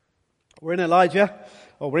We're in Elijah,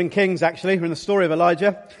 or we're in Kings actually. We're in the story of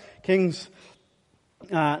Elijah. Kings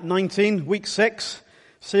 19, week 6,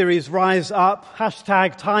 series Rise Up,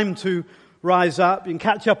 hashtag time to rise up. You can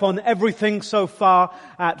catch up on everything so far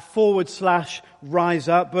at /rise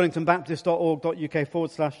up,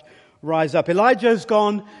 burlingtonbaptist.org.uk /rise up. Elijah has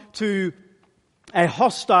gone to a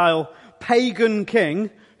hostile pagan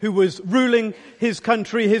king who was ruling his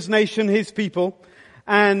country, his nation, his people,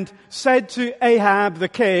 and said to Ahab the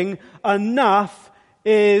king, enough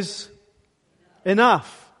is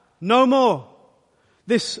enough. No more.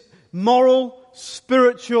 This moral,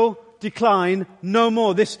 spiritual decline, no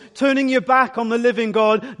more. This turning your back on the living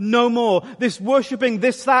God, no more. This worshipping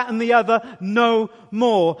this, that and the other, no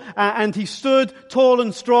more. And he stood tall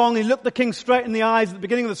and strong. He looked the king straight in the eyes at the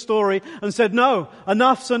beginning of the story and said, no,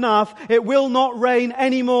 enough's enough. It will not rain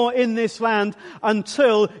anymore in this land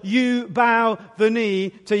until you bow the knee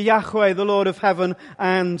to Yahweh, the Lord of heaven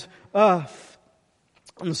and earth.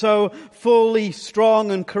 And so, fully strong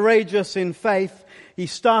and courageous in faith, he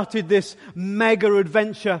started this mega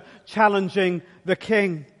adventure challenging the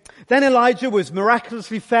king. Then Elijah was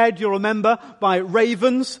miraculously fed, you'll remember, by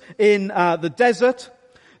ravens in the desert.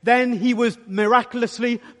 Then he was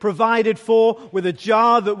miraculously provided for with a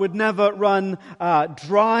jar that would never run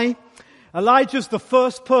dry. Elijah's the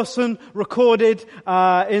first person recorded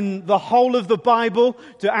in the whole of the Bible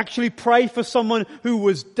to actually pray for someone who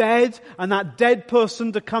was dead, and that dead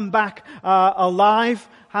person to come back alive.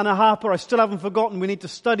 Hannah Harper, I still haven't forgotten. We need to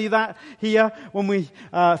study that here when we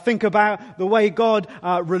think about the way God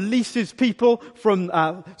releases people from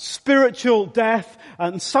spiritual death.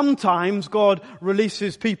 And sometimes God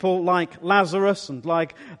releases people like Lazarus and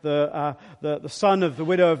like the son of the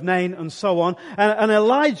widow of Nain and so on. And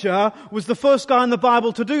Elijah was the first guy in the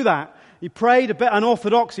Bible to do that. He prayed a bit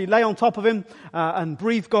unorthodox. He lay on top of him and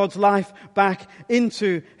breathed God's life back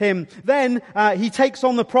into him. Then he takes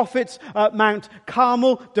on the prophets at Mount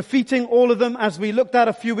Carmel, defeating all of them as we looked at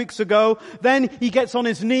a few weeks ago. Then he gets on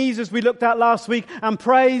his knees as we looked at last week and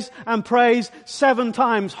prays 7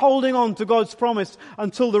 times, holding on to God's promise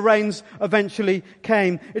until the rains eventually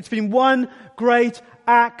came. It's been one great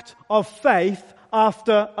act of faith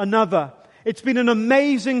after another. It's been an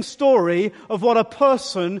amazing story of what a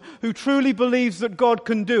person who truly believes that God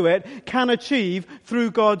can do it can achieve through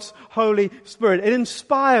God's Holy Spirit. It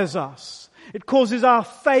inspires us. It causes our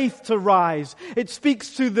faith to rise. It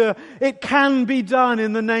speaks to it can be done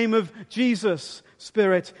in the name of Jesus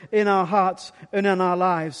Spirit in our hearts and in our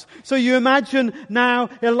lives. So you imagine now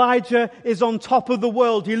Elijah is on top of the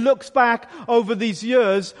world. He looks back over these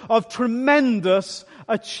years of tremendous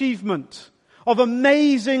achievement, of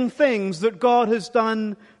amazing things that God has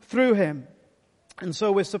done through him. And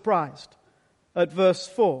so we're surprised at verse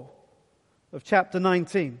 4 of chapter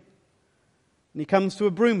 19. And he comes to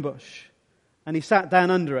a broom bush and he sat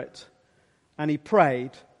down under it and he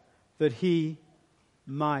prayed that he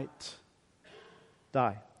might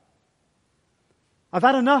die. I've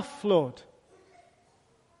had enough, Lord.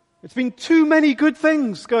 It's been too many good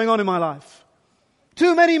things going on in my life.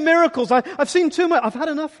 Too many miracles. I've seen too much. I've had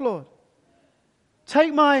enough, Lord.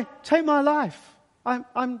 Take my life.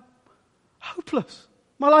 I'm hopeless.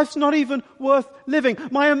 My life's not even worth living.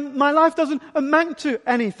 My life doesn't amount to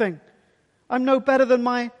anything. I'm no better than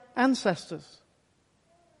my ancestors.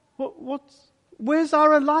 Where's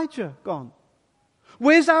our Elijah gone?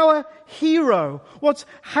 Where's our hero? What's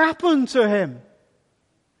happened to him?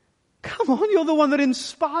 Come on, you're the one that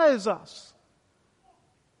inspires us.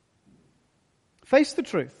 Face the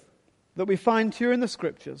truth that we find here in the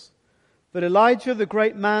Scriptures, that Elijah, the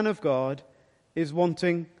great man of God, is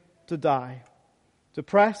wanting to die.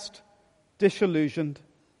 Depressed, disillusioned,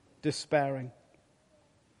 despairing.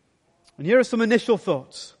 And here are some initial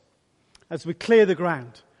thoughts as we clear the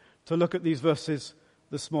ground to look at these verses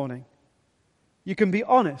this morning. You can be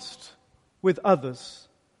honest with others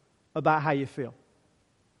about how you feel.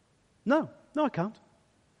 No, I can't.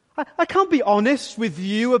 I can't be honest with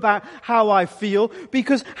you about how I feel,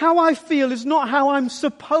 because how I feel is not how I'm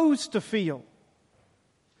supposed to feel.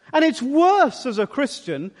 And it's worse as a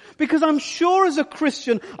Christian, because I'm sure as a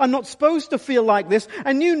Christian I'm not supposed to feel like this,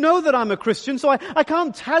 and you know that I'm a Christian, so I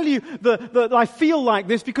can't tell you that I feel like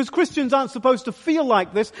this, because Christians aren't supposed to feel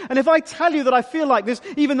like this. And if I tell you that I feel like this,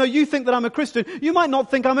 even though you think that I'm a Christian, you might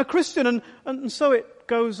not think I'm a Christian, and so it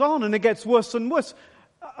goes on, and it gets worse and worse.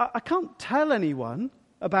 I can't tell anyone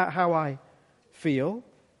about how I feel.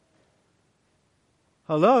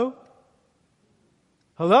 Hello?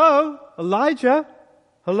 Elijah?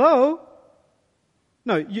 Hello?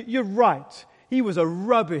 No, you're right. He was a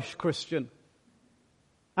rubbish Christian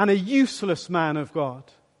and a useless man of God.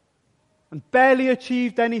 and barely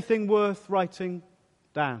achieved anything worth writing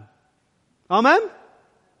down. Amen?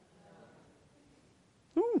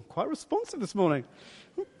 Ooh, quite responsive this morning.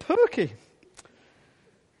 Ooh, perky.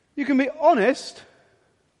 You can be honest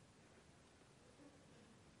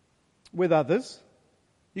with others.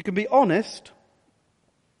 You can be honest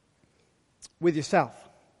with yourself.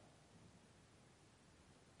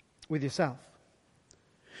 With yourself.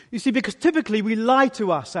 You see, because typically we lie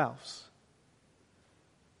to ourselves.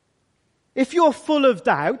 If you're full of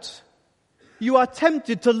doubt, you are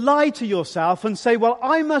tempted to lie to yourself and say, well,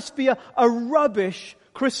 I must be a rubbish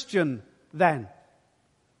Christian then.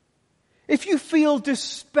 If you feel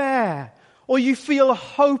despair, or you feel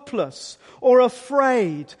hopeless, or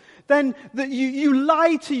afraid, then you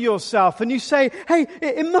lie to yourself and you say, hey,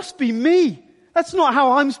 it must be me. That's not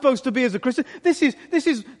how I'm supposed to be as a Christian. This is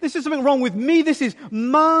something wrong with me. This is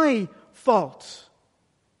my fault.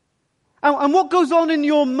 And what goes on in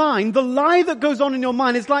your mind, the lie that goes on in your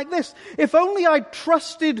mind is like this. If only I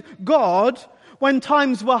trusted God when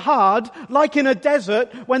times were hard, like in a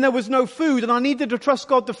desert when there was no food and I needed to trust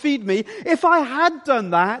God to feed me, if I had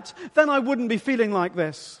done that, then I wouldn't be feeling like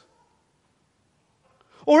this.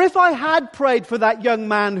 Or if I had prayed for that young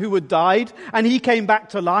man who had died and he came back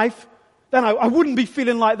to life, then I wouldn't be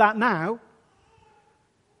feeling like that now.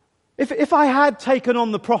 If I had taken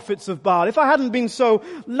on the prophets of Baal, if I hadn't been so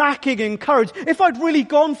lacking in courage, if I'd really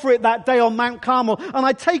gone for it that day on Mount Carmel and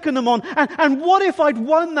I'd taken them on, and what if I'd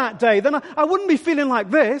won that day, then I wouldn't be feeling like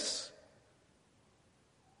this.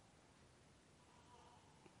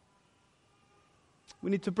 We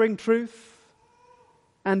need to bring truth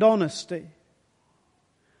and honesty.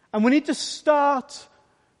 And we need to start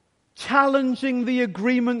challenging the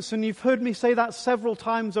agreements, and you've heard me say that several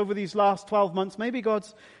times over these last 12 months. Maybe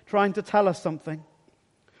God's trying to tell us something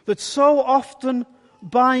that so often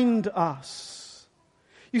bind us.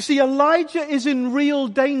 You see, Elijah is in real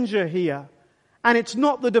danger here, and it's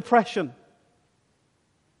not the depression.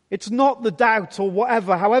 It's not the doubt or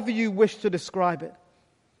whatever, however you wish to describe it.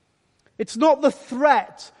 It's not the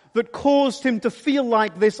threat that caused him to feel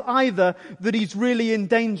like this either, that he's really in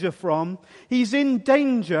danger from. He's in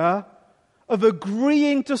danger of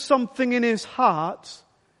agreeing to something in his heart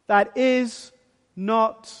that is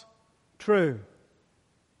not true.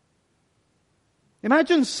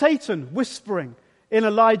 Imagine Satan whispering in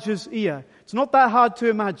Elijah's ear. It's not that hard to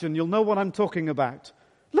imagine. You'll know what I'm talking about.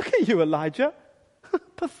 Look at you, Elijah.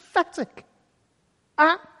 Pathetic.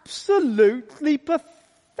 Absolutely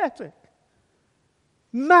pathetic.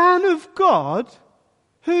 Man of God,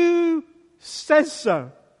 who says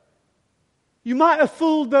so? You might have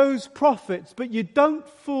fooled those prophets, but you don't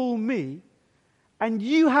fool me. And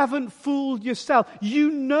you haven't fooled yourself.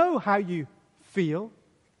 You know how you feel,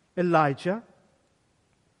 Elijah.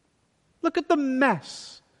 Look at the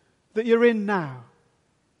mess that you're in now.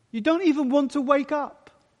 You don't even want to wake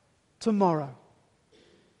up tomorrow.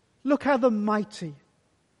 Look how the mighty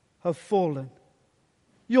have fallen.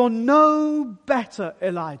 You're no better,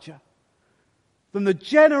 Elijah, than the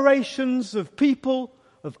generations of people,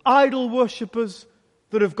 of idol worshippers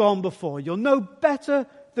that have gone before. You're no better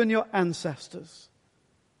than your ancestors.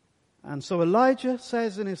 And so Elijah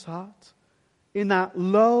says in his heart, in that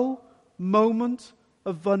low moment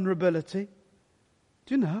of vulnerability,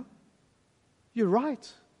 do you know, you're right.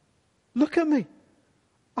 Look at me.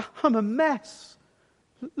 I'm a mess.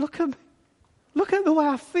 Look at me. Look at the way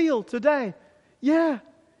I feel today. Yeah,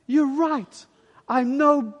 you're right. I'm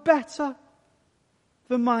no better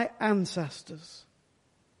than my ancestors.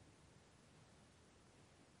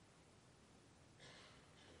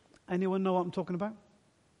 Anyone know what I'm talking about?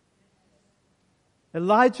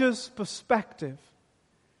 Elijah's perspective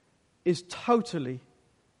is totally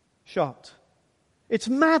shot. It's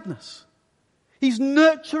madness. He's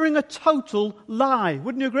nurturing a total lie.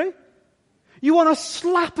 Wouldn't you agree? You want to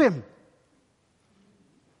slap him.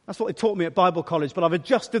 That's what they taught me at Bible college, but I've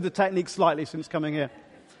adjusted the technique slightly since coming here.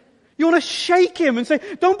 You want to shake him and say,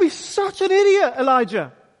 don't be such an idiot,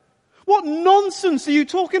 Elijah. What nonsense are you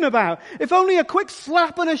talking about? If only a quick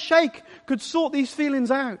slap and a shake could sort these feelings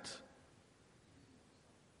out.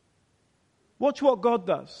 Watch what God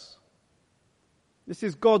does. This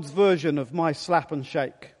is God's version of my slap and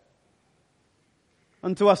shake.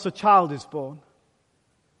 Unto us a child is born.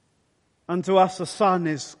 Unto us a son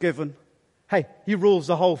is given. Hey, he rules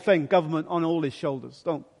the whole thing, government on all his shoulders.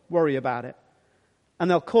 Don't worry about it. And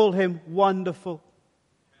they'll call him Wonderful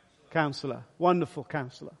Counselor. Wonderful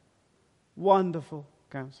Counselor. Wonderful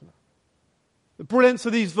Counselor. The brilliance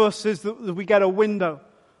of these verses is that we get a window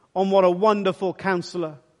on what a wonderful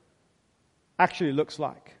counselor actually looks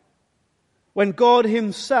like. When God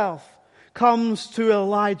himself comes to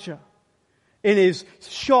Elijah in his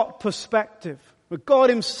short perspective. But God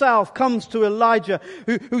himself comes to Elijah,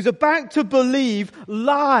 who's about to believe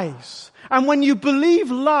lies. And when you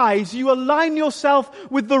believe lies, you align yourself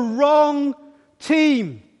with the wrong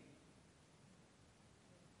team.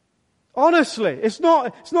 Honestly, it's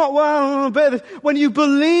not, well, a bit of this. When you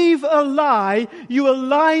believe a lie, you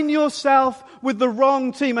align yourself with the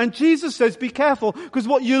wrong team. And Jesus says, be careful, because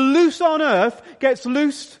what you loose on earth gets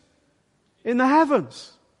loosed in the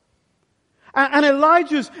heavens. And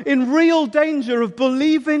Elijah's in real danger of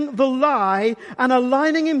believing the lie and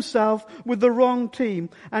aligning himself with the wrong team.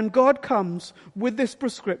 And God comes with this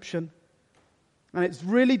prescription. And it's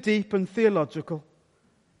really deep and theological.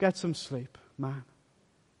 Get some sleep, man.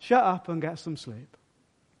 Shut up and get some sleep.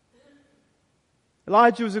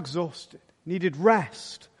 Elijah was exhausted, needed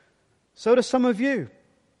rest. So do some of you.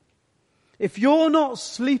 If you're not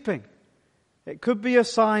sleeping, it could be a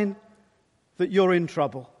sign that you're in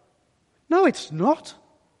trouble. No, it's not.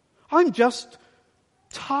 I'm just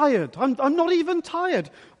tired. I'm not even tired.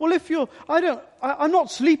 Well, I'm not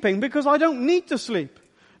sleeping because I don't need to sleep.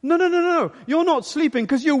 No. You're not sleeping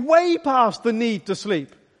because you're way past the need to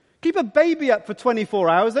sleep. Keep a baby up for 24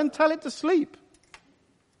 hours, then tell it to sleep.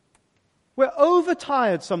 We're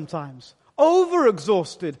overtired sometimes,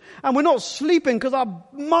 overexhausted, and we're not sleeping because our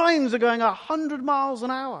minds are going 100 miles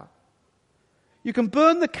an hour. You can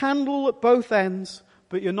burn the candle at both ends,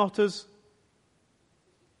 but you're not as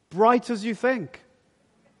bright as you think,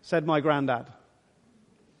 said my granddad.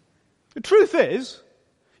 The truth is,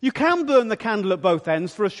 you can burn the candle at both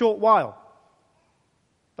ends for a short while.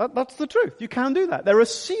 That's the truth. You can do that. There are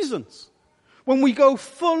seasons. When we go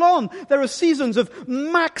full on, there are seasons of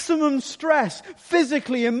maximum stress,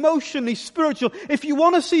 physically, emotionally, spiritual. If you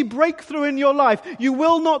want to see breakthrough in your life, you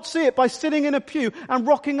will not see it by sitting in a pew and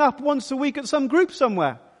rocking up once a week at some group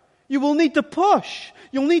somewhere. You will need to push.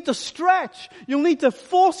 You'll need to stretch. You'll need to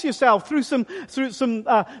force yourself through some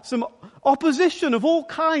opposition of all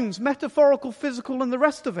kinds, metaphorical, physical, and the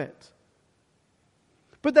rest of it.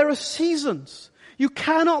 But there are seasons. You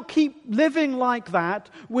cannot keep living like that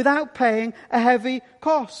without paying a heavy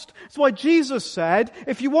cost. That's why Jesus said,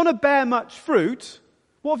 if you want to bear much fruit,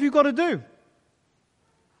 what have you got to do?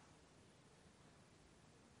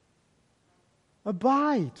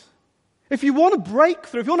 Abide. If you want to break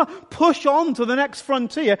through, if you want to push on to the next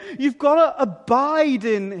frontier, you've got to abide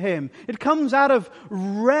in Him. It comes out of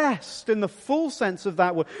rest in the full sense of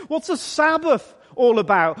that word. What's a Sabbath all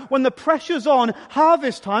about? When the pressure's on,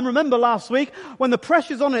 harvest time, remember last week, when the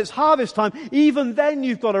pressure's on and it's harvest time, even then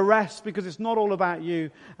you've got to rest because it's not all about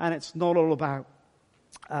you and it's not all about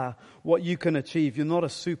what you can achieve. You're not a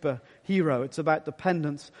superhero. It's about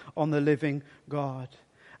dependence on the living God.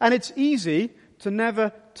 And it's easy to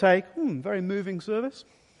never take, very moving service.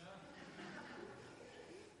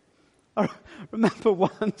 I remember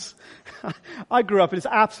once, I grew up in this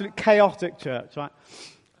absolute chaotic church, right?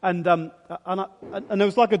 And there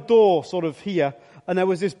was like a door sort of here, and there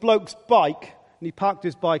was this bloke's bike, and he parked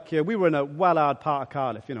his bike here. We were in a well-hard part of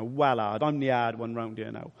Cardiff, well-hard. I'm the hard one round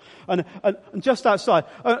here now. And just outside.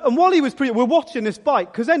 And while he was preaching, we're watching this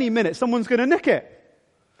bike, because any minute someone's going to nick it.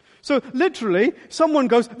 So literally, someone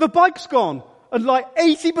goes, the bike's gone. And like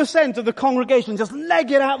 80% of the congregation just leg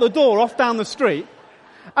it out the door off down the street.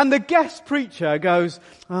 And the guest preacher goes,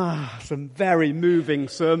 some very moving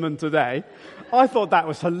sermon today. I thought that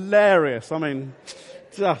was hilarious. I mean,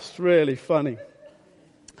 just really funny.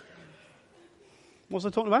 What was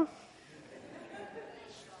I talking about?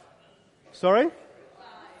 Sorry?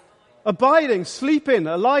 Abiding, sleeping,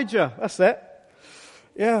 Elijah. That's it.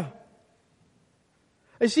 Yeah.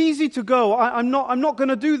 It's easy to go, I'm not going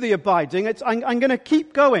to do the abiding. I'm going to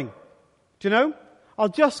keep going. Do you know? I'll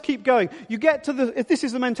just keep going. You get to if this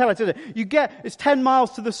is the mentality, isn't it? It's 10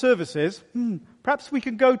 miles to the services. Perhaps we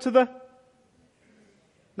can go to the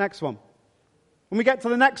next one. When we get to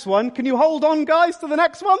the next one, can you hold on, guys, to the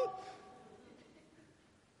next one?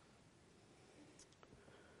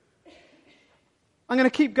 I'm going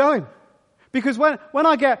to keep going. Because when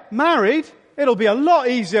I get married, it'll be a lot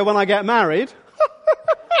easier when I get married.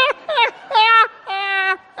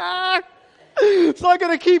 So I'm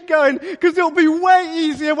going to keep going because it'll be way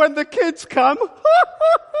easier when the kids come.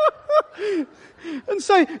 And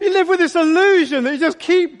so you live with this illusion that you just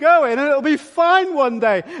keep going and it'll be fine one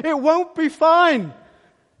day. It won't be fine.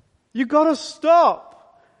 You've got to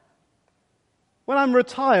stop. When I'm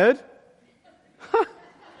retired,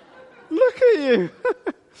 look at you.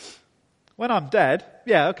 When I'm dead,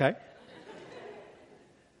 yeah, okay.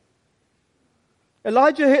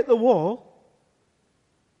 Elijah hit the wall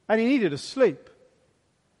and he needed to sleep.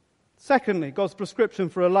 Secondly, God's prescription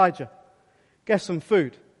for Elijah. Get some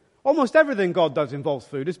food. Almost everything God does involves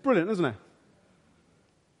food. It's brilliant, isn't it?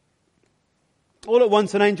 All at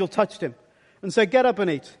once an angel touched him and said, "Get up and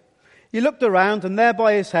eat." He looked around, and there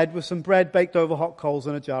by his head was some bread baked over hot coals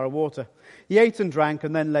and a jar of water. He ate and drank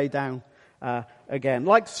and then lay down again.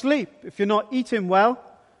 Like sleep, if you're not eating well,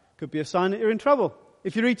 could be a sign that you're in trouble.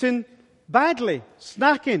 If you're eating badly,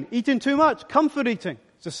 snacking, eating too much, comfort eating,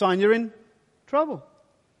 it's a sign you're in trouble.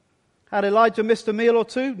 Had Elijah missed a meal or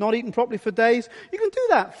two, not eaten properly for days? You can do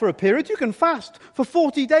that for a period. You can fast for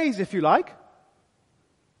 40 days if you like.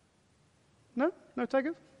 No? No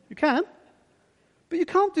takers? You can. But you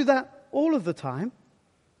can't do that all of the time.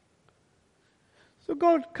 So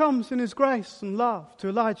God comes in His grace and love to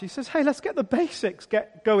Elijah. He says, hey, let's get the basics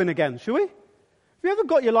going again, shall we? Have you ever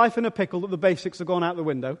got your life in a pickle that the basics have gone out the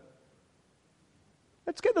window?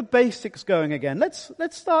 Let's get the basics going again. Let's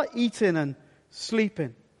start eating and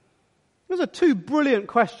sleeping. Those are two brilliant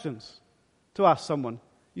questions to ask someone.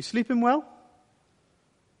 You sleeping well?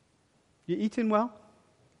 You eating well?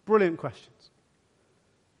 Brilliant questions.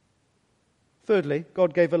 Thirdly,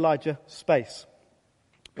 God gave Elijah space.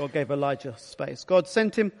 God gave Elijah space. God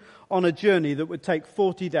sent him on a journey that would take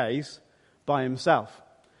 40 days by himself.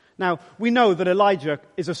 Now, we know that Elijah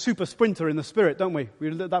is a super sprinter in the spirit, don't we?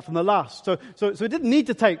 We learned that from the last. So it didn't need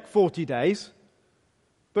to take 40 days.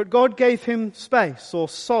 But God gave him space or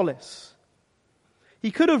solace.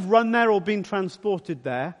 He could have run there or been transported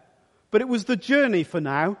there, but it was the journey for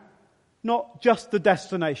now, not just the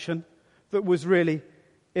destination, that was really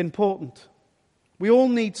important. We all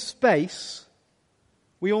need space.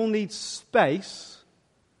 We all need space.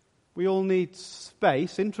 We all need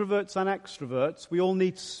space, introverts and extroverts. We all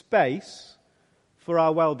need space for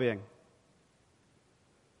our well-being.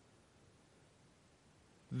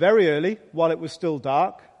 Very early, while it was still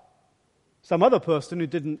dark, some other person who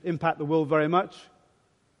didn't impact the world very much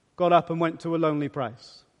got up and went to a lonely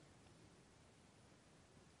place.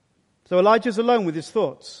 So Elijah's alone with his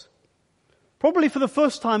thoughts. Probably for the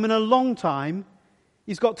first time in a long time,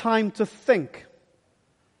 he's got time to think,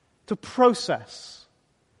 to process,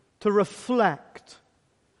 to reflect,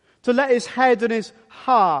 to let his head and his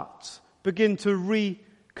heart begin to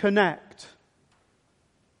reconnect.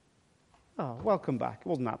 Oh, welcome back. It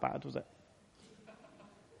wasn't that bad, was it?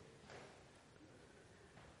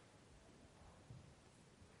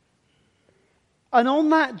 And on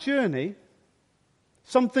that journey,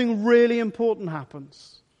 something really important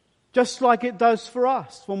happens. Just like it does for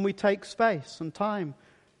us when we take space and time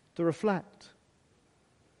to reflect.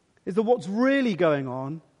 Is that what's really going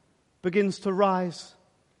on begins to rise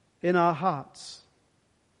in our hearts.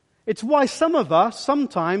 It's why some of us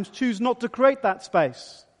sometimes choose not to create that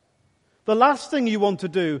space. The last thing you want to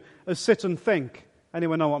do is sit and think.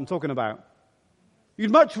 Anyone know what I'm talking about?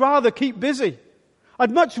 You'd much rather keep busy.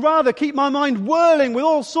 I'd much rather keep my mind whirling with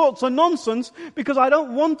all sorts of nonsense because I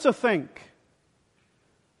don't want to think.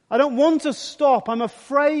 I don't want to stop. I'm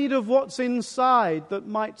afraid of what's inside that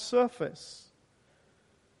might surface.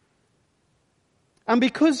 And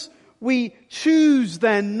because we choose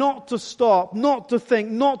then not to stop, not to think,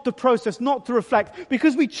 not to process, not to reflect,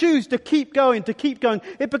 because we choose to keep going,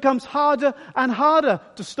 it becomes harder and harder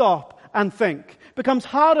to stop and think. It becomes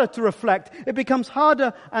harder to reflect. It becomes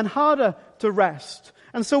harder and harder to rest.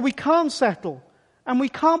 And so we can't settle, and we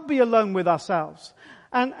can't be alone with ourselves.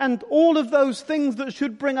 And all of those things that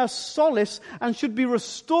should bring us solace and should be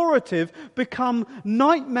restorative become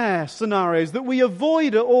nightmare scenarios that we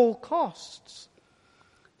avoid at all costs.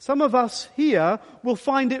 Some of us here will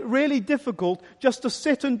find it really difficult just to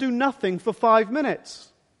sit and do nothing for 5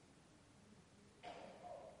 minutes.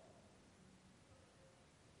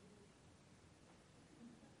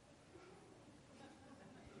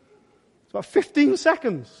 It's about 15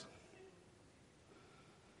 seconds.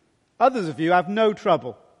 Others of you have no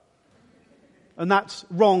trouble. And that's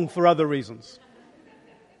wrong for other reasons.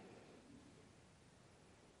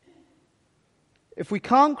 If we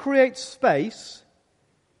can't create space,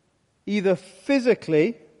 either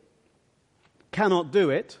physically cannot do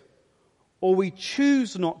it, or we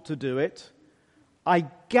choose not to do it, I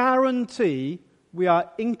guarantee we are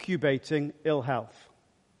incubating ill health.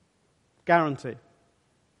 Guarantee.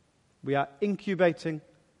 We are incubating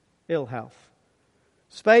ill health.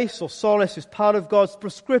 Space or solace is part of God's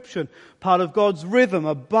prescription, part of God's rhythm,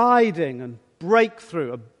 abiding and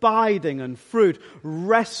breakthrough, abiding and fruit,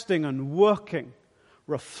 resting and working,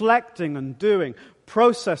 reflecting and doing,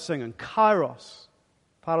 processing and kairos,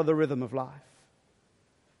 part of the rhythm of life.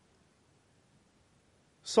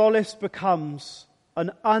 Solace becomes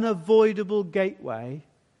an unavoidable gateway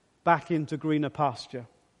back into greener pasture.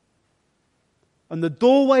 And the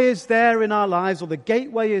doorway is there in our lives, or the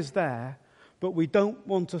gateway is there, but we don't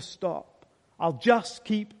want to stop. I'll just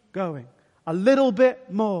keep going. A little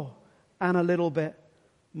bit more and a little bit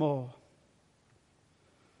more.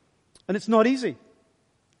 And it's not easy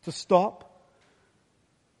to stop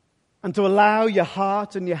and to allow your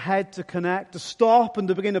heart and your head to connect, to stop and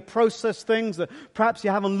to begin to process things that perhaps you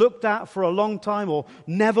haven't looked at for a long time or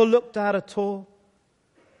never looked at all.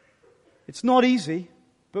 It's not easy,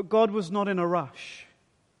 but God was not in a rush.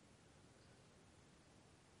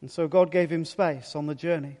 And so God gave him space on the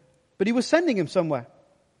journey. But he was sending him somewhere.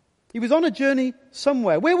 He was on a journey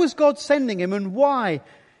somewhere. Where was God sending him and why?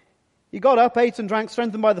 He got up, ate and drank,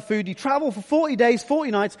 strengthened by the food. He traveled for 40 days,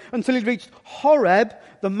 40 nights, until he reached Horeb,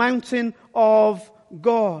 the mountain of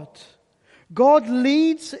God. God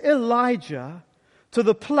leads Elijah to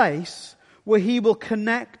the place where he will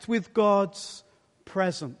connect with God's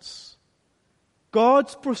presence.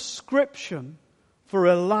 God's prescription for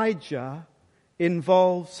Elijah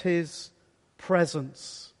involves his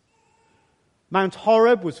presence. Mount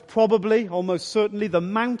Horeb was probably, almost certainly, the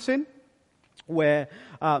mountain where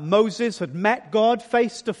Moses had met God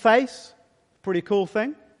face to face. Pretty cool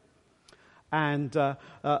thing. And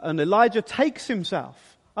Elijah takes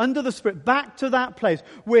himself under the Spirit back to that place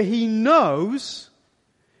where he knows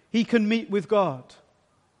he can meet with God.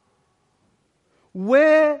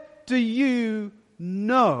 Where do you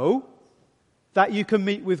know that you can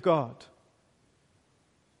meet with God?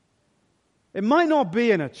 It might not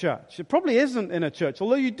be in a church. It probably isn't in a church,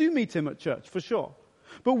 although you do meet him at church, for sure.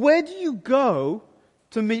 But where do you go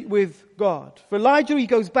to meet with God? For Elijah, he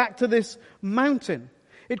goes back to this mountain.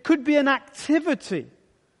 It could be an activity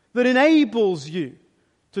that enables you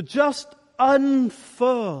to just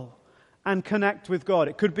unfurl and connect with God.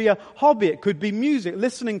 It could be a hobby. It could be music,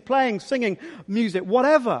 listening, playing, singing music,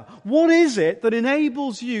 whatever. What is it that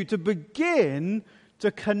enables you to begin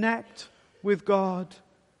to connect with God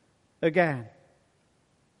again?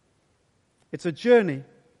 It's a journey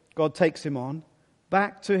God takes him on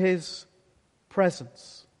back to his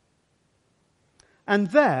presence. And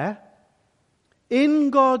there,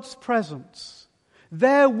 in God's presence,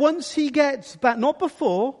 there once he gets back, not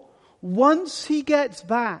before, once he gets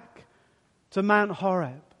back to Mount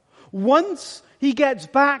Horeb, once he gets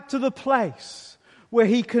back to the place where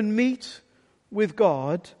he can meet with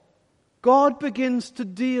God, God begins to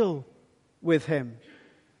deal with him.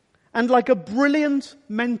 And like a brilliant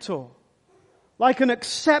mentor, like an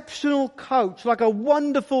exceptional coach, like a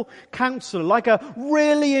wonderful counselor, like a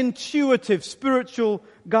really intuitive spiritual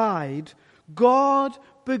guide, God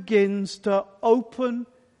begins to open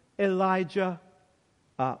Elijah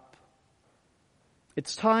up.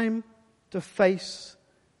 It's time to face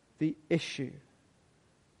the issue.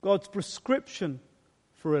 God's prescription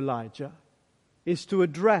for Elijah is to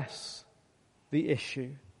address the issue,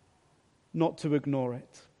 not to ignore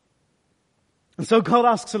it. And so God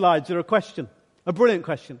asks Elijah a question, a brilliant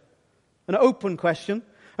question, an open question,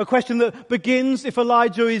 a question that begins, if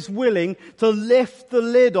Elijah is willing, to lift the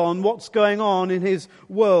lid on what's going on in his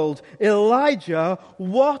world. Elijah,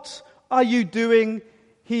 what are you doing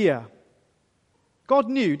here? God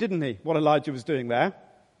knew, didn't he, what Elijah was doing there?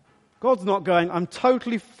 God's not going, I'm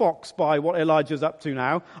totally foxed by what Elijah's up to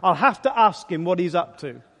now. I'll have to ask him what he's up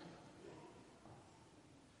to.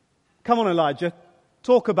 Come on, Elijah,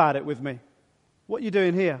 talk about it with me. What are you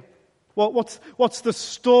doing here? What's the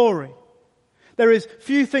story? There is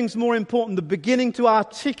few things more important than beginning to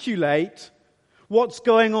articulate what's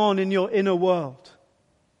going on in your inner world.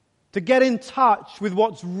 To get in touch with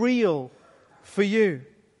what's real for you.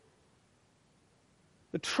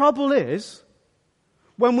 The trouble is,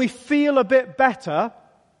 when we feel a bit better,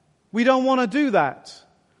 we don't want to do that.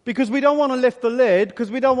 Because we don't want to lift the lid,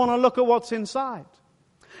 because we don't want to look at what's inside.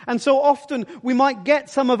 And so often we might get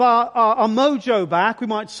some of our mojo back. We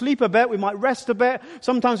might sleep a bit. We might rest a bit.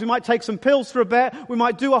 Sometimes we might take some pills for a bit. We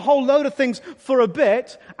might do a whole load of things for a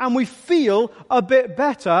bit. And we feel a bit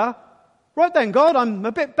better. Right then, God, I'm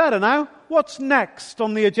a bit better now. What's next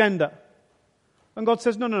on the agenda? And God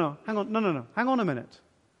says, no. Hang on a minute.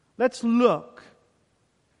 Let's look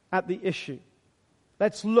at the issue.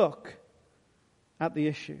 Let's look at the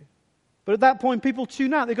issue. But at that point, people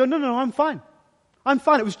tune out. They go, no, I'm fine. I'm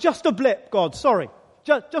fine. It was just a blip, God. Sorry.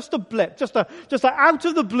 Just a blip. Just a out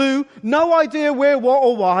of the blue. No idea where, what,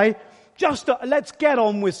 or why. Let's get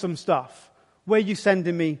on with some stuff. Where are you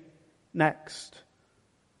sending me next?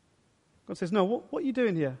 God says, no, what are you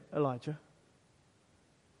doing here, Elijah?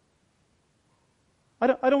 I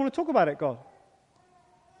don't want to talk about it, God.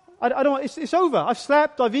 I don't. It's over. I've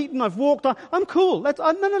slept. I've eaten. I've walked. I'm cool.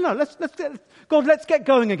 No. Let's get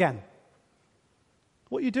going again.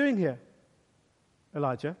 What are you doing here,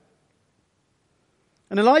 Elijah?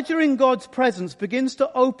 And Elijah in God's presence begins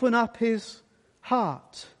to open up his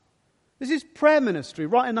heart. This is prayer ministry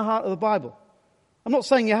right in the heart of the Bible. I'm not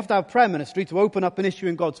saying you have to have prayer ministry to open up an issue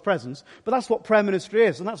in God's presence, but that's what prayer ministry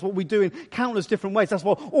is, and that's what we do in countless different ways. That's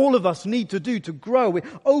what all of us need to do to grow. We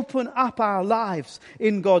open up our lives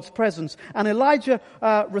in God's presence. And Elijah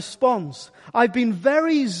responds, I've been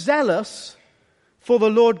very zealous for the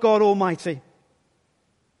Lord God Almighty.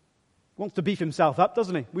 Wants to beef himself up,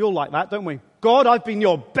 doesn't he? We all like that, don't we? God, I've been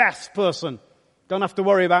your best person. Don't have to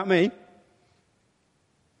worry about me.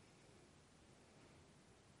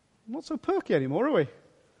 Not so perky anymore, are we?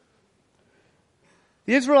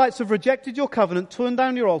 The Israelites have rejected your covenant, torn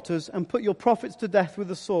down your altars, and put your prophets to death with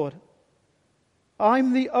the sword.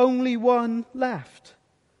 I'm the only one left.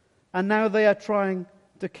 And now they are trying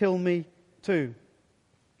to kill me too.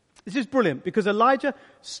 This is brilliant because Elijah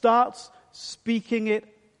starts speaking it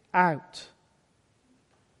out.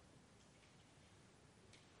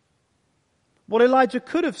 What Elijah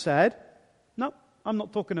could have said, no, I'm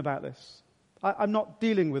not talking about this. I'm not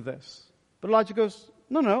dealing with this. But Elijah goes,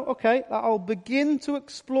 no, okay, I'll begin to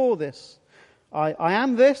explore this. I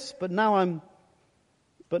am this, but now I'm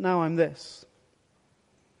this.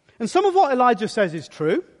 And some of what Elijah says is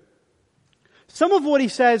true. Some of what he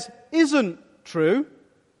says isn't true,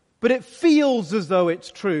 but it feels as though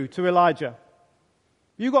it's true to Elijah.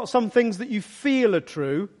 You've got some things that you feel are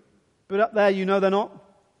true, but up there you know they're not.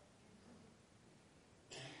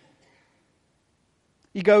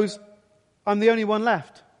 He goes, I'm the only one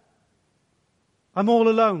left. I'm all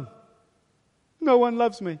alone. No one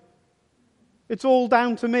loves me. It's all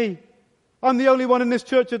down to me. I'm the only one in this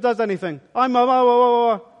church that does anything. You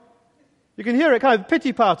can hear it, kind of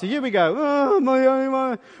pity party. Here we go. Oh, I'm the only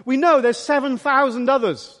one. We know there's 7,000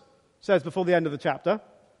 others, says before the end of the chapter.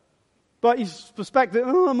 But he's suspected,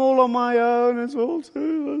 I'm all on my own. It's all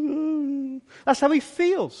too. That's how he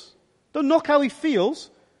feels. Don't knock how he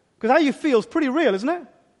feels, because how you feel is pretty real, isn't it?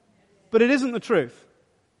 But it isn't the truth.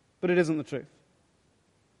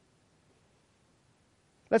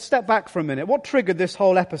 Let's step back for a minute. What triggered this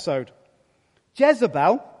whole episode?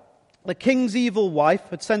 Jezebel, the king's evil wife,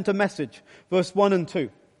 had sent a message. Verse 1 and 2.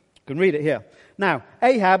 You can read it here. Now,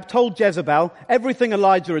 Ahab told Jezebel everything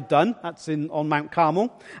Elijah had done, that's on Mount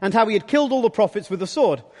Carmel, and how he had killed all the prophets with the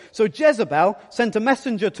sword. So Jezebel sent a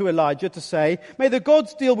messenger to Elijah to say, may the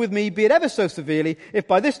gods deal with me, be it ever so severely, if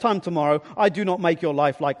by this time tomorrow I do not make your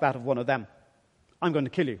life like that of one of them. I'm going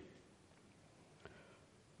to kill you.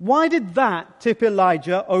 Why did that tip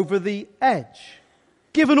Elijah over the edge,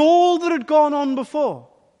 given all that had gone on before?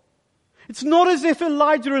 It's not as if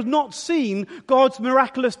Elijah had not seen God's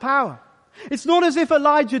miraculous power. It's not as if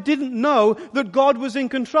Elijah didn't know that God was in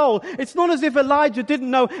control. It's not as if Elijah didn't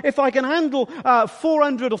know, if I can handle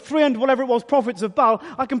 400 or 300, whatever it was, prophets of Baal,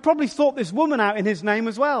 I can probably sort this woman out in his name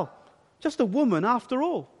as well. Just a woman after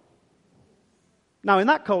all. Now in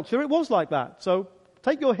that culture it was like that. So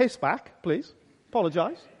take your hiss back, please.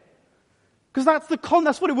 Apologize. Because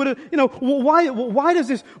that's what it would have, why does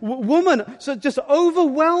this woman just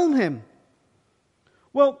overwhelm him?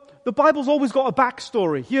 Well, the Bible's always got a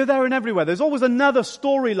backstory, here, there, and everywhere. There's always another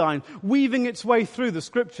storyline weaving its way through the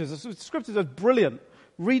Scriptures. The Scriptures are brilliant.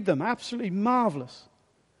 Read them, absolutely marvelous.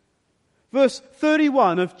 Verse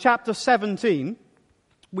 31 of chapter 17,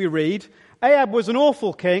 we read, Ahab was an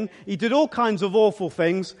awful king, he did all kinds of awful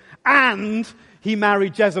things, and he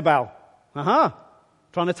married Jezebel.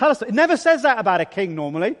 Trying to tell us that. It never says that about a king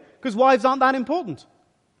normally, because wives aren't that important.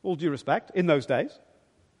 All due respect, in those days.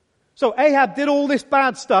 So Ahab did all this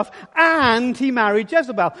bad stuff, and he married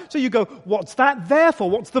Jezebel. So you go, what's that there for?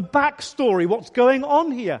 What's the backstory? What's going on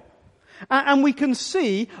here? And we can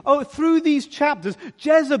see, through these chapters,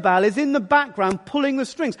 Jezebel is in the background pulling the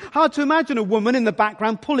strings. Hard to imagine a woman in the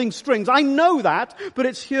background pulling strings. I know that, but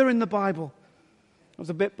it's here in the Bible. It was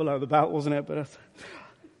a bit below the belt, wasn't it? But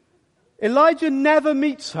Elijah never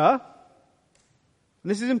meets her. And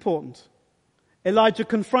this is important. Elijah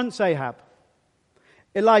confronts Ahab.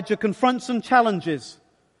 Elijah confronts and challenges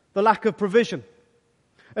the lack of provision.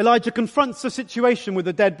 Elijah confronts the situation with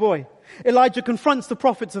the dead boy. Elijah confronts the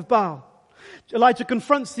prophets of Baal. Elijah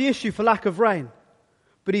confronts the issue for lack of rain.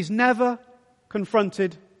 But he's never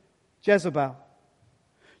confronted Jezebel.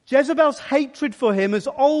 Jezebel's hatred for him has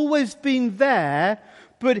always been there,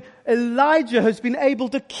 but Elijah has been able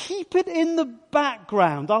to keep it in the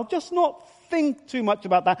background. I'll just not think too much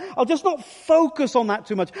about that. I'll just not focus on that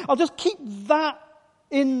too much. I'll just keep that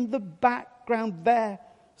in the background there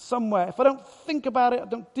somewhere. If I don't think about it, I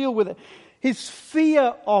don't deal with it. His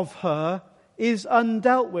fear of her is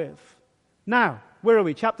undealt with. Now, where are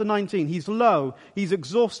we? Chapter 19. He's low. He's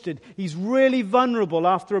exhausted. He's really vulnerable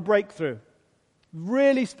after a breakthrough.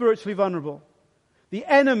 really spiritually vulnerable. The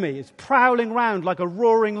enemy is prowling around like a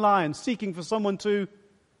roaring lion, seeking for someone to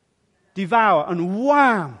devour. And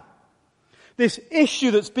wham! This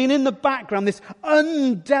issue that's been in the background, this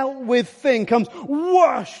undealt with thing, comes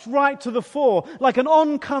whoosh right to the fore, like an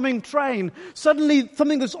oncoming train. Suddenly,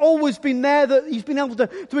 something that's always been there, that he's been able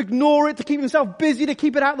to ignore it, to keep himself busy, to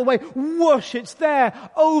keep it out of the way. Whoosh, it's there,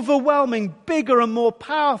 overwhelming, bigger and more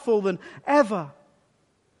powerful than ever.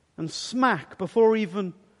 And smack, before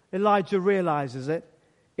even Elijah realizes it,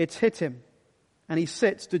 it's hit him. And he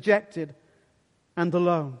sits dejected and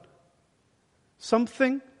alone.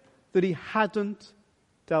 Something that he hadn't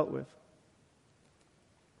dealt with.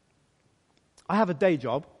 I have a day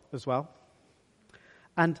job as well.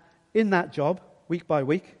 And in that job, week by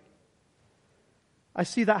week, I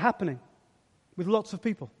see that happening with lots of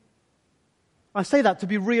people. I say that to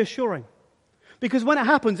be reassuring. Because when it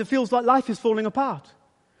happens, it feels like life is falling apart.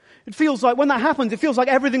 It feels like, when that happens, it feels like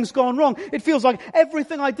everything's gone wrong. It feels like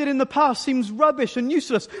everything I did in the past seems rubbish and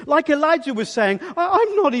useless. Like Elijah was saying,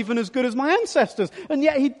 I'm not even as good as my ancestors. And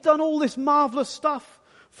yet he'd done all this marvelous stuff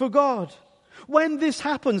for God. When this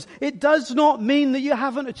happens, it does not mean that you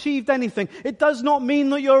haven't achieved anything. It does not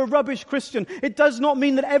mean that you're a rubbish Christian. It does not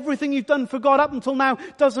mean that everything you've done for God up until now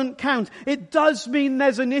doesn't count. It does mean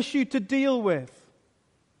there's an issue to deal with.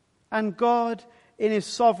 And God, in His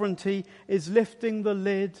sovereignty, is lifting the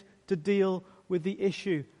lid to deal with the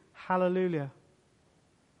issue. Hallelujah.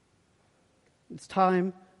 It's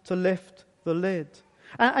time to lift the lid.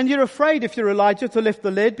 And you're afraid, if you're Elijah, to lift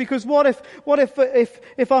the lid, because what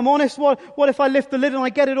if I'm honest, what if I lift the lid and I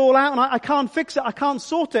get it all out and I can't fix it, I can't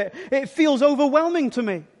sort it? It feels overwhelming to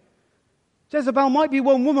me. Jezebel might be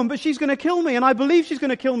one woman, but she's going to kill me, and I believe she's going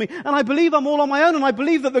to kill me, and I believe I'm all on my own, and I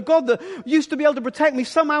believe that the God that used to be able to protect me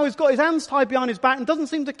somehow has got his hands tied behind his back and doesn't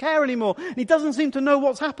seem to care anymore, and he doesn't seem to know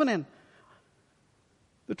what's happening.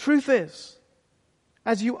 The truth is,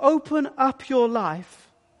 as you open up your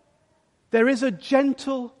life, there is a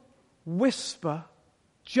gentle whisper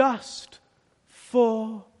just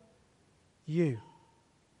for you.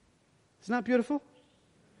 Isn't that beautiful?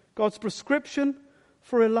 God's prescription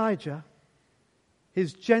for Elijah,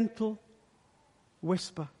 His gentle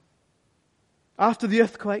whisper. After the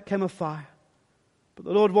earthquake came a fire, but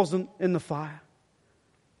the Lord wasn't in the fire.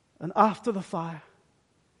 And after the fire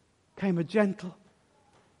came a gentle,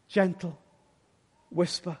 gentle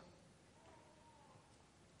whisper.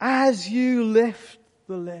 As you lift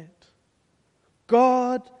the lid,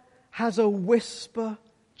 God has a whisper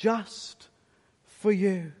just for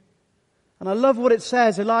you. And I love what it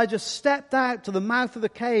says. Elijah stepped out to the mouth of the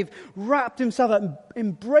cave, wrapped himself up, and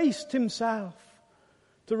embraced himself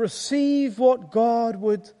to receive what God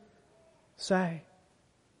would say.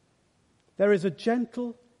 There is a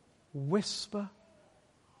gentle whisper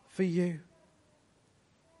for you.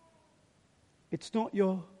 It's not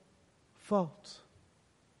your fault.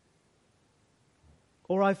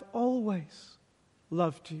 Or I've always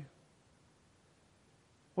loved you.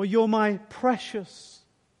 Or you're my precious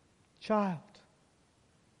child.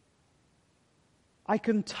 I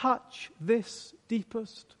can touch this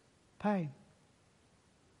deepest pain.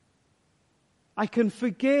 I can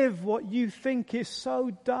forgive what you think is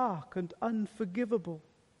so dark and unforgivable.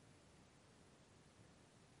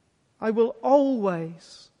 I will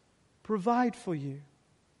always provide for you.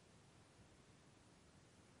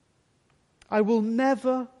 I will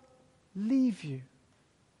never leave you.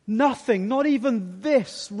 Nothing, not even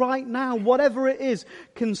this right now, whatever it is,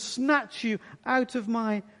 can snatch you out of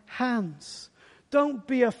my hands. Don't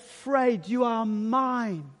be afraid, you are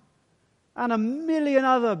mine. And a million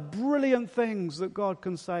other brilliant things that God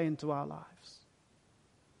can say into our lives.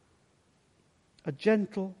 A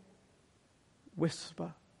gentle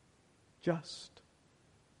whisper just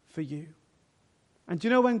for you. And do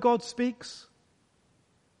you know when God speaks?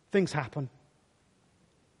 Things happen.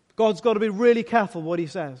 God's got to be really careful what He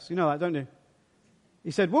says. You know that, don't you?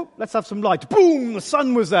 He said, "Whoop, let's have some light." Boom, the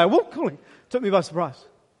sun was there. Whoop, took me by surprise.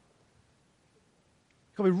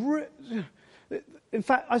 In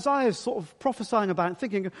fact, Isaiah is sort of prophesying about it,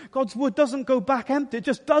 thinking God's word doesn't go back empty, it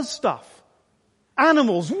just does stuff.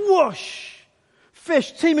 Animals, whoosh.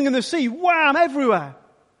 Fish teeming in the sea, wham, everywhere.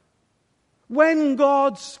 When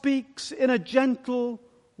God speaks in a gentle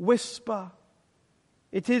whisper,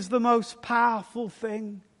 it is the most powerful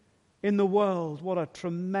thing in the world. What a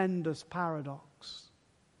tremendous paradox.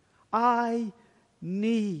 I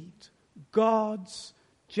need God's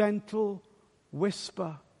gentle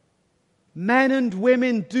whisper. Men and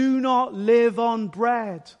women do not live on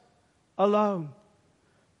bread alone,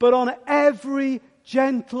 but on every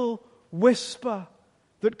gentle whisper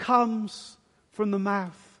that comes from the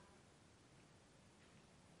mouth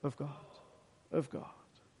of God. Of God.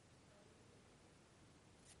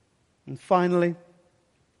 And finally,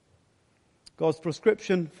 God's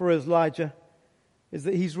prescription for Elijah is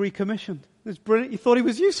that he's recommissioned. It's brilliant. He thought he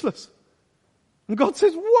was useless. And God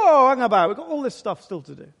says, whoa, hang about. We've got all this stuff still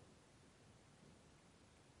to do.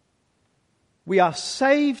 We are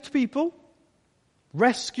saved people,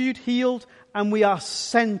 rescued, healed, and we are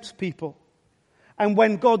sent people. And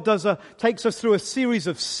when God takes us through a series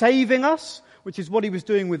of saving us, which is what he was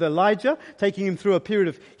doing with Elijah, taking him through a period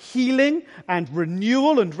of healing and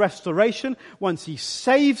renewal and restoration, once he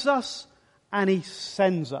saves us and he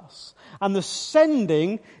sends us. And the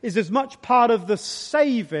sending is as much part of the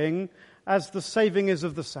saving as the saving is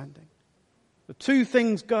of the sending. The two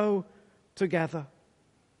things go together.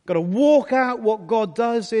 Got to walk out what God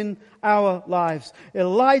does in our lives.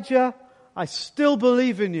 Elijah, I still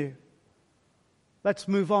believe in you. Let's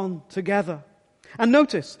move on together. And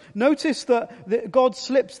notice that God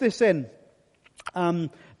slips this in.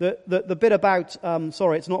 The bit about,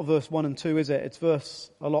 it's not verse 1 and 2, is it? It's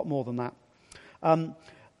verse a lot more than that.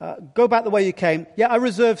 Go back the way you came. Yeah, I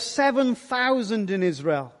reserve 7,000 in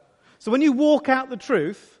Israel. So when you walk out the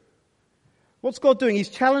truth, what's God doing? He's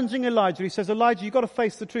challenging Elijah. He says, Elijah, you've got to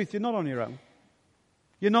face the truth. You're not on your own.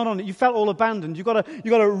 You're not on it. You felt all abandoned. You've got to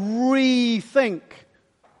rethink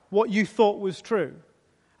what you thought was true.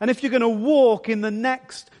 And if you're going to walk in the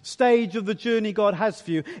next stage of the journey God has for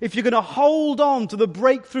you, if you're going to hold on to the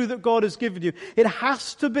breakthrough that God has given you, it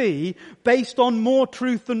has to be based on more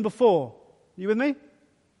truth than before. You with me?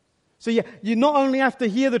 So you not only have to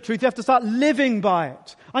hear the truth, you have to start living by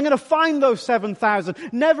it. I'm going to find those 7,000.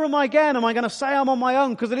 Never am I going to say I'm on my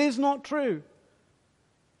own, because it is not true.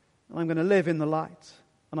 And I'm going to live in the light,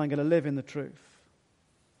 and I'm going to live in the truth.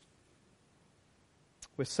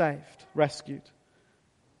 We're saved, rescued,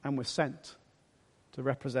 and we're sent to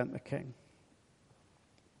represent the King.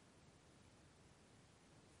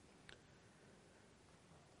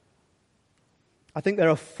 I think there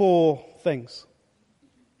are 4 things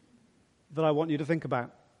that I want you to think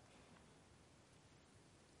about.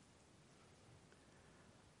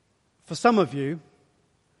 For some of you,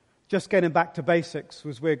 just getting back to basics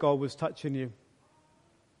was where God was touching you.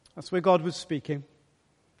 That's where God was speaking.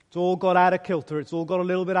 It's all got out of kilter. It's all got a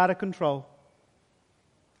little bit out of control.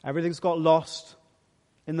 Everything's got lost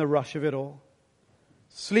in the rush of it all.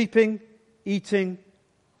 Sleeping, eating,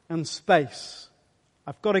 and space.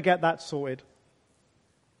 I've got to get that sorted.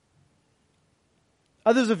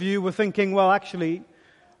 Others of you were thinking, well, actually,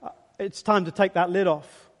 it's time to take that lid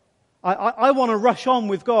off. I want to rush on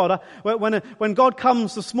with God. When God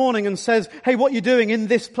comes this morning and says, hey, what you're doing in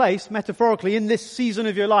this place, metaphorically, in this season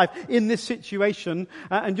of your life, in this situation,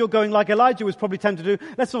 and you're going like Elijah was probably tempted to do,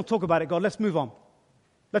 let's not talk about it, God, let's move on.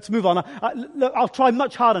 Let's move on. I'll try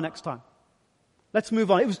much harder next time. Let's move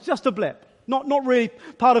on. It was just a blip. Not really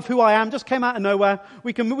part of who I am. Just came out of nowhere.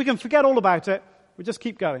 We can forget all about it. We just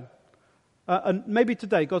keep going. And maybe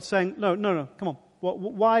today God's saying, no, come on.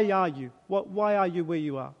 Why are you? Why are you where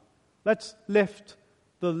you are? Let's lift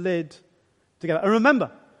the lid together. And remember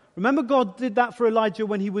God did that for Elijah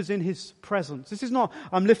when he was in his presence. This is not,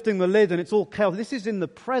 I'm lifting the lid and it's all chaos. This is in the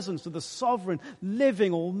presence of the sovereign,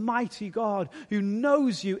 living, almighty God who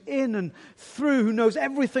knows you in and through, who knows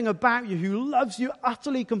everything about you, who loves you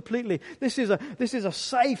utterly, completely. This is a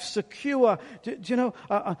safe, secure, do you know,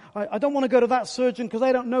 I don't want to go to that surgeon because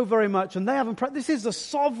they don't know very much and they haven't, this is the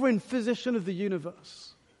sovereign physician of the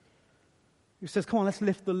universe who says, come on, let's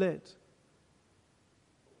lift the lid.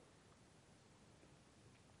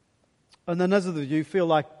 And then others of you feel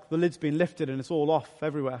like the lid's been lifted and it's all off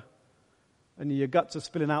everywhere. And your guts are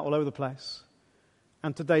spilling out all over the place.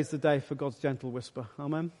 And today's the day for God's gentle whisper.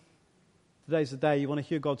 Amen? Today's the day you want to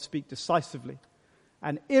hear God speak decisively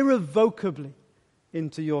and irrevocably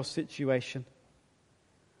into your situation.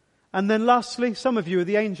 And then lastly, some of you are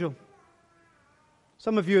the angel.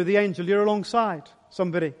 Some of you are the angel. You're alongside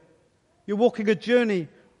somebody. You're walking a journey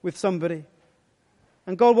with somebody.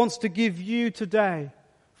 And God wants to give you today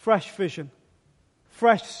fresh vision,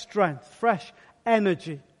 fresh strength, fresh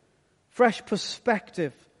energy, fresh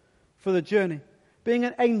perspective for the journey. Being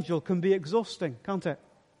an angel can be exhausting, can't it?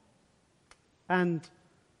 And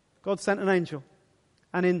God sent an angel.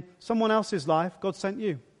 And in someone else's life, God sent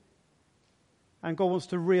you. And God wants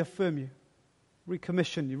to reaffirm you,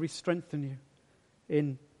 recommission you, re-strengthen you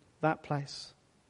in that place.